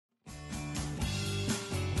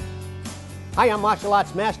Hi, I'm martial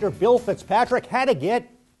arts master Bill Fitzpatrick. How to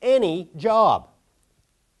get any job.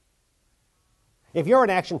 If you're an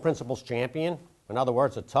action principles champion, in other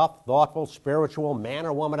words, a tough, thoughtful, spiritual man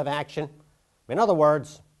or woman of action, in other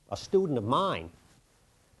words, a student of mine,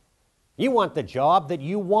 you want the job that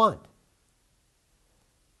you want.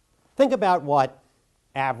 Think about what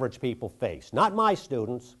average people face. Not my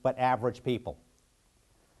students, but average people.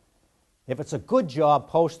 If it's a good job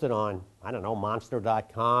posted on, I don't know,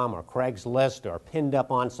 Monster.com or Craigslist or pinned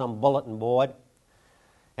up on some bulletin board,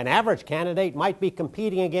 an average candidate might be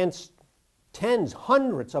competing against tens,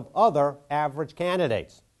 hundreds of other average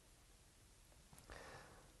candidates.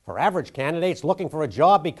 For average candidates, looking for a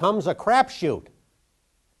job becomes a crapshoot.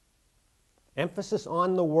 Emphasis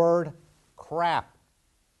on the word crap.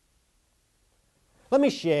 Let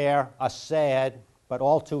me share a sad but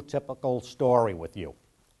all too typical story with you.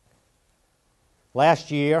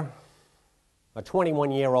 Last year, a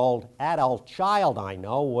 21-year-old adult child I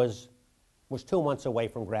know was 2 months away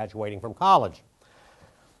from graduating from college.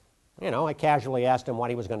 I casually asked him what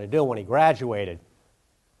he was going to do when he graduated.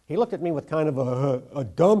 He looked at me with kind of a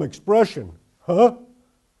dumb expression. Huh?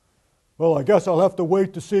 Well, I guess I'll have to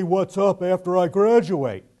wait to see what's up after I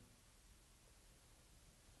graduate.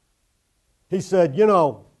 He said,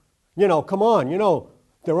 come on,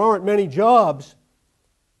 there aren't many jobs.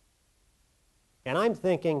 And I'm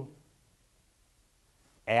thinking,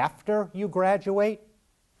 after you graduate,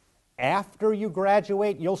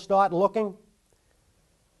 you'll start looking?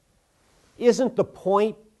 Isn't the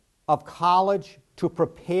point of college to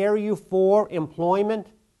prepare you for employment?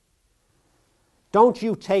 Don't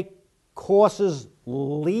you take courses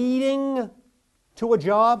leading to a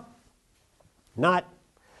job? Not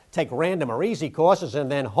take random or easy courses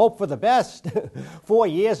and then hope for the best 4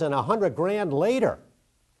 years and $100,000 later.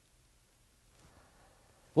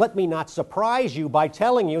 Let me not surprise you by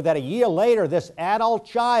telling you that a year later this adult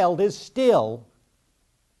child is still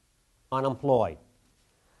unemployed.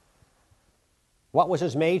 What was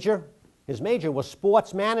his major? His major was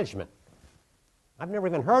sports management. I've never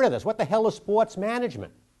even heard of this. What the hell is sports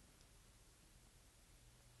management?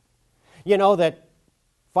 You know that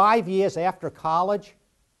 5 years after college,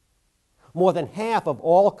 more than half of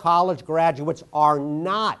all college graduates are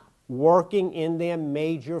not working in their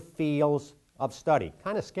major fields of study.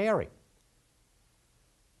 Kind of scary.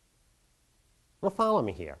 Well, follow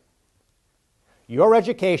me here. Your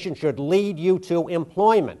education should lead you to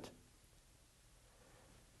employment.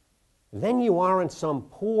 Then you aren't some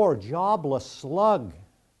poor, jobless slug.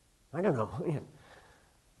 I don't know.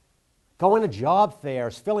 Going to job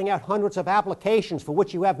fairs, filling out hundreds of applications for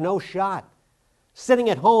which you have no shot.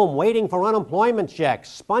 Sitting at home waiting for unemployment checks,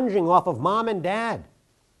 sponging off of mom and dad.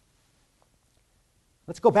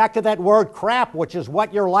 Let's go back to that word crap, which is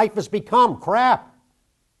what your life has become, crap.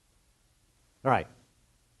 All right,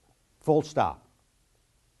 full stop.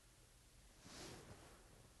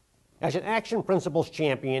 As an action principles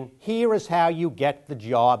champion, here is how you get the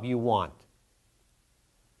job you want.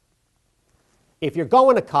 If you're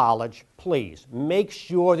going to college, please make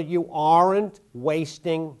sure that you aren't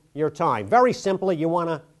wasting your time. Very simply, you want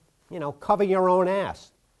to, cover your own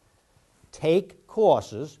ass. Take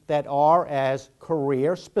courses that are as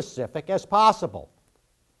career-specific as possible.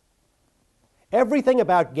 Everything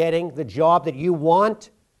about getting the job that you want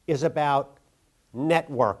is about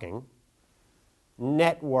networking,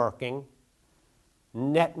 networking,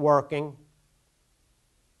 networking.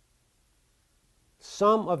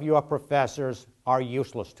 Some of your professors are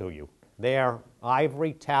useless to you. They're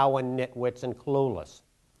ivory tower nitwits and clueless.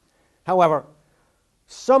 However,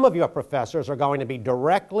 some of your professors are going to be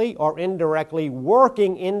directly or indirectly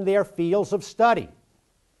working in their fields of study.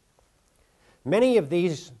 Many of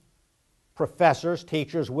these professors,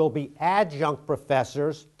 teachers, will be adjunct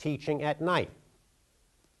professors teaching at night.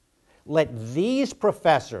 Let these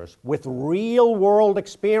professors with real-world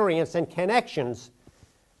experience and connections,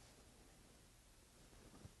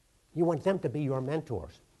 you want them to be your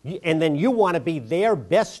mentors. And then you want to be their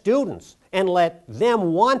best students and let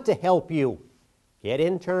them want to help you get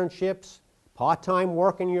internships, part-time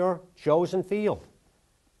work in your chosen field.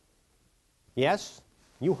 Yes,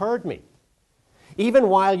 you heard me. Even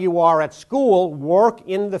while you are at school, work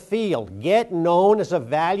in the field. Get known as a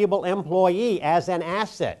valuable employee, as an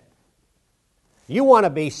asset. You want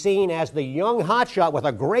to be seen as the young hotshot with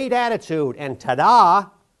a great attitude and, ta-da,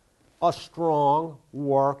 a strong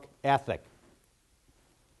work ethic.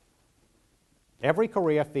 Every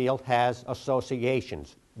career field has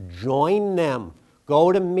associations. Join them.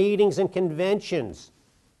 Go to meetings and conventions.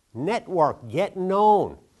 Network. Get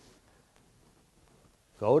known.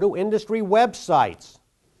 Go to industry websites.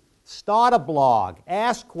 Start a blog.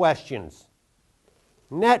 Ask questions.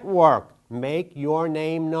 Network. Make your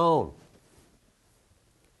name known.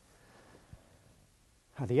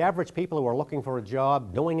 Are the average people who are looking for a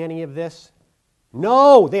job doing any of this?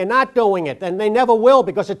 No, they're not doing it, and they never will,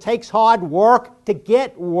 because it takes hard work to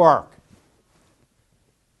get work.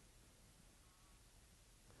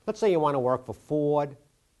 Let's say you want to work for Ford,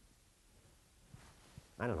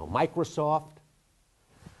 I don't know, Microsoft.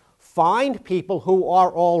 Find people who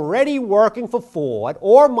are already working for Ford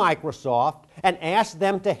or Microsoft and ask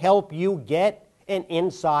them to help you get an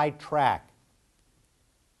inside track.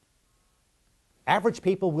 Average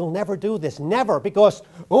people will never do this, never, because,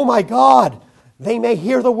 oh my God, they may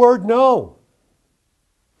hear the word no.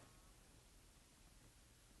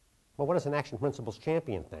 Well, what does an Action Principles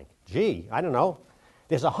champion think? Gee, I don't know.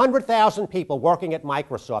 There's 100,000 people working at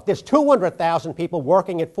Microsoft. There's 200,000 people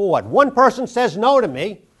working at Ford. One person says no to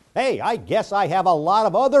me. Hey, I guess I have a lot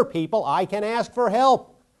of other people I can ask for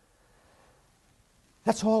help.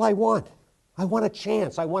 That's all I want. I want a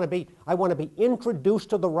chance. I want to be introduced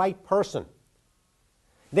to the right person.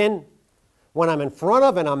 Then, when I'm in front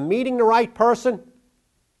of and I'm meeting the right person,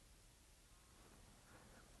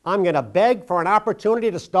 I'm going to beg for an opportunity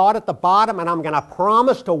to start at the bottom, and I'm going to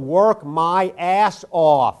promise to work my ass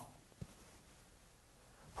off.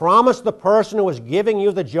 Promise the person who is giving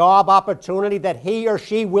you the job opportunity that he or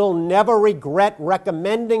she will never regret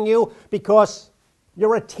recommending you, because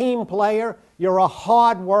you're a team player, you're a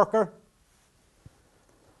hard worker.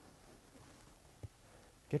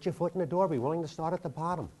 Get your foot in the door. Be willing to start at the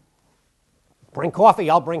bottom. Bring coffee.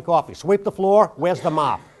 I'll bring coffee. Sweep the floor. Where's the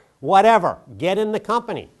mop? Whatever. Get in the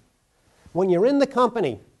company. When you're in the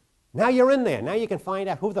company, now you're in there. Now you can find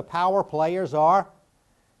out who the power players are,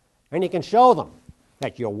 and you can show them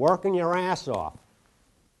that you're working your ass off.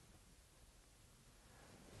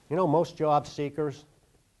 You know, most job seekers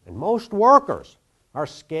and most workers are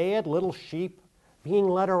scared little sheep being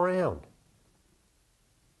led around.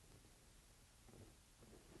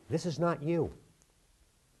 This is not you.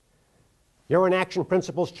 You're an Action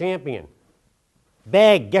Principles champion.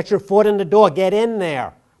 Beg, get your foot in the door, get in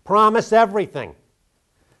there. Promise everything.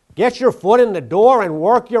 Get your foot in the door and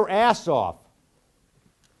work your ass off.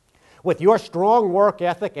 With your strong work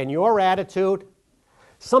ethic and your attitude,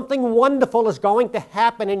 something wonderful is going to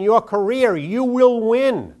happen in your career. You will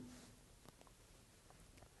win.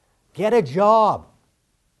 Get a job.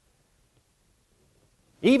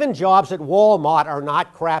 Even jobs at Walmart are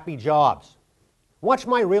not crappy jobs. Watch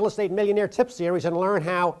my Real Estate Millionaire Tip series and learn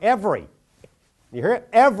how every, you hear it?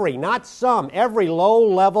 Every, not some, every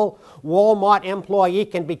low-level Walmart employee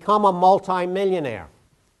can become a multimillionaire.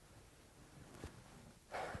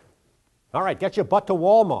 All right, get your butt to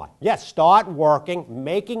Walmart. Yes, start working,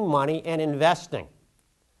 making money, and investing.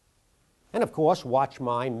 And of course, watch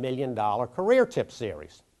my $1 Million Career Tip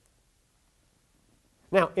series.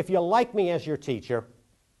 Now, if you like me as your teacher,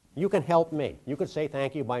 you can help me. You can say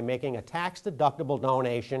thank you by making a tax-deductible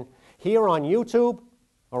donation here on YouTube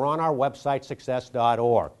or on our website,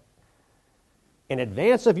 success.org. In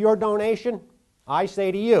advance of your donation, I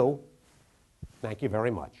say to you, thank you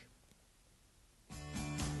very much.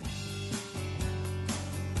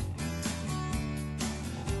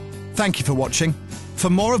 Thank you for watching. For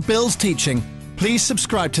more of Bill's teaching, please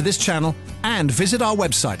subscribe to this channel and visit our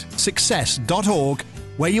website, success.org,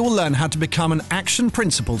 where you will learn how to become an Action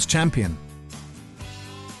Principles champion.